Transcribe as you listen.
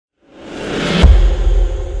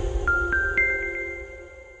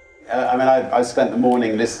I spent the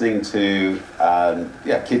morning listening to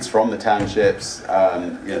kids from the townships.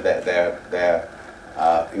 Their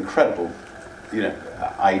incredible,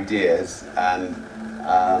 ideas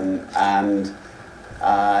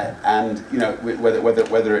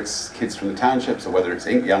whether it's kids from the townships or whether it's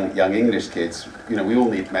young English kids, we all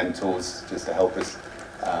need mentors just to help us,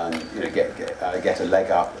 get a leg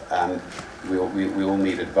up, and we all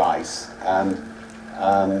need advice.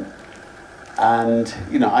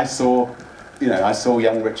 I saw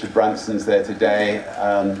young Richard Branson's there today.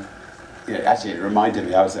 Actually, it reminded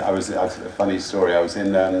me. I was a funny story. I was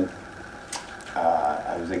in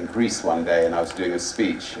Greece one day, and I was doing a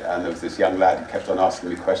speech, and there was this young lad who kept on asking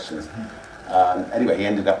me questions. Anyway, he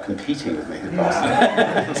ended up competing with me.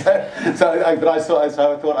 So I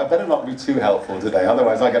thought I better not be too helpful today,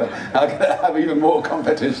 otherwise I'm gonna have even more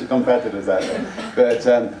competitors out there. But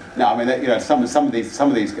no, I mean, some of the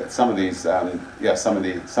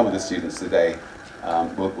students today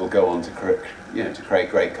will go on to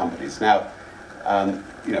create great companies. Now,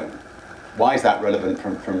 why is that relevant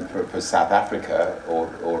for South Africa or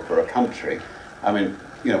for a country? I mean,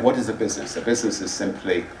 what is a business? A business is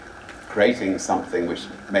simply creating something which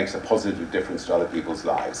makes a positive difference to other people's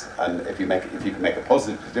lives. And if you can make a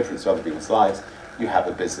positive difference to other people's lives, you have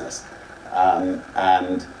a business. And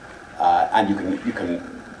you can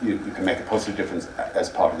make a positive difference as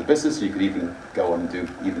part of the business. You could even go on and do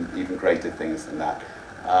even greater things than that.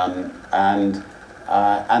 And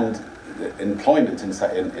employment in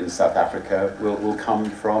South Africa will come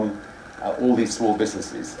from all these small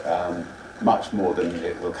businesses, much more than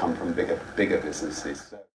it will come from bigger businesses.